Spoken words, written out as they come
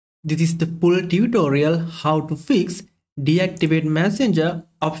This is the full tutorial how to fix deactivate messenger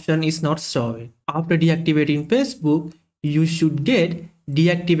option is not showing. After deactivating Facebook, you should get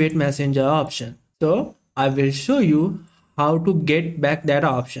deactivate messenger option. So I will show you how to get back that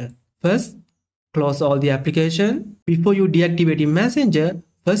option. First, close all the application. Before you deactivate messenger,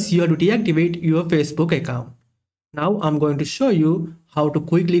 first you have to deactivate your Facebook account. Now I'm going to show you how to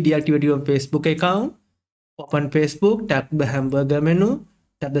quickly deactivate your Facebook account. Open Facebook, tap the hamburger menu,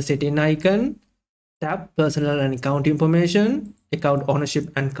 tap the setting icon, tap personal and account information, account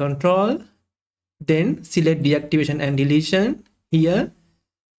ownership and control. Then select deactivation and deletion. Here,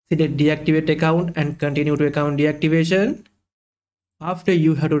 select deactivate account and continue to account deactivation. After,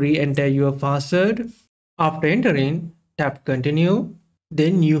 you have to re-enter your password. After entering, tap continue.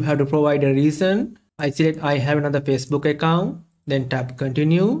 Then you have to provide a reason. I select I have another Facebook account. Then tap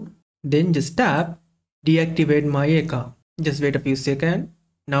continue. Then just tap deactivate my account. Just wait a few seconds.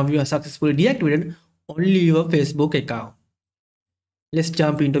 Now you have successfully deactivated only your Facebook account. Let's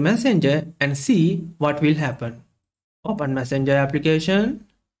jump into Messenger and see what will happen. Open Messenger application.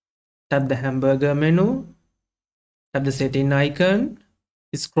 Tap the hamburger menu. Tap the setting icon.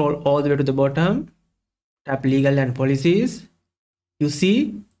 Scroll all the way to the bottom. Tap legal and policies. You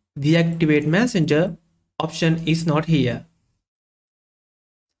see deactivate messenger option is not here.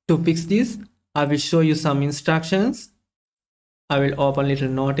 To fix this, I will show you some instructions. I will open little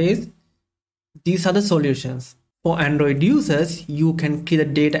notice. These are the solutions. For Android users, you can clear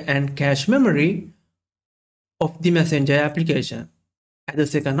the data and cache memory of the Messenger application. As the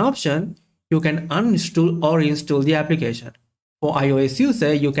second option, you can uninstall or install the application. For iOS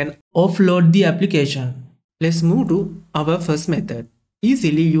user, you can offload the application. Let's move to our first method.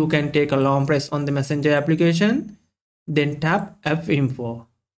 Easily, you can take a long press on the Messenger application, then tap App Info.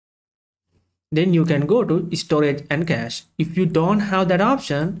 Then you can go to storage and cache. If you don't have that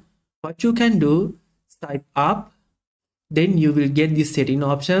option, what you can do, swipe up, then you will get the setting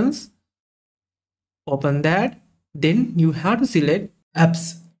options. Open that, then you have to select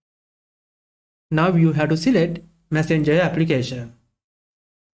apps. Now you have to select Messenger application.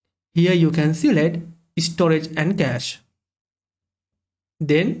 Here you can select storage and cache.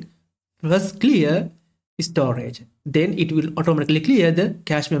 Then first clear storage. Then it will automatically clear the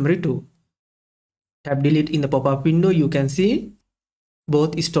cache memory too. Tap delete in the pop-up window. You can see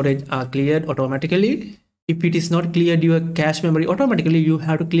both storage are cleared automatically. If it is not cleared your cache memory automatically, you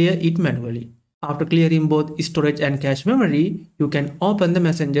have to clear it manually. After clearing both storage and cache memory, you can open the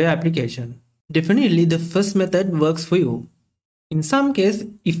Messenger application. Definitely the first method works for you. In some case,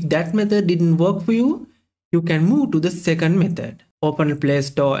 if that method didn't work for you, you can move to the second method. Open Play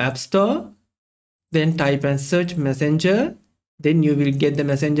Store App Store, then type and search Messenger, then you will get the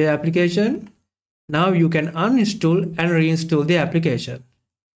Messenger application. Now you can uninstall and reinstall the application.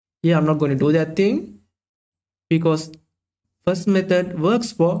 Here I'm not going to do that thing because first method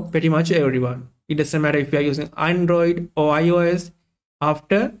works for pretty much everyone. It doesn't matter if you are using Android or iOS.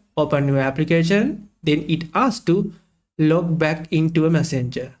 After open your application, then it asks to log back into a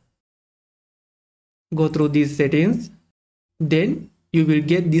Messenger. Go through these settings. Then you will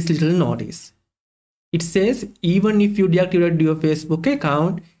get this little notice. It says even if you deactivate your Facebook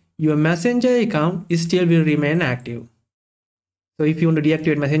account, your Messenger account still will remain active. So if you want to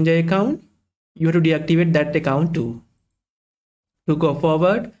deactivate Messenger account, you have to deactivate that account too. To go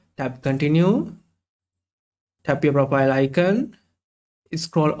forward, tap continue, tap your profile icon,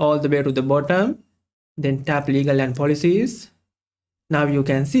 scroll all the way to the bottom, then tap legal and policies. Now you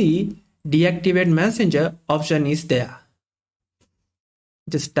can see deactivate messenger option is there.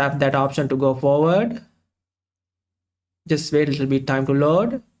 Just tap that option to go forward. Just wait a little bit time to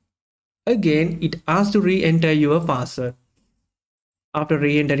load. Again, it asks to re-enter your password. After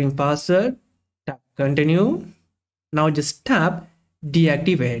re-entering password, tap continue. Now just tap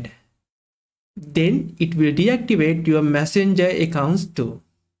deactivate. Then it will deactivate your Messenger accounts too.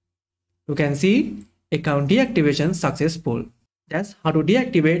 You can see account deactivation successful. That's how to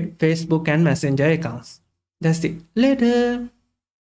deactivate Facebook and Messenger accounts. That's it. Later.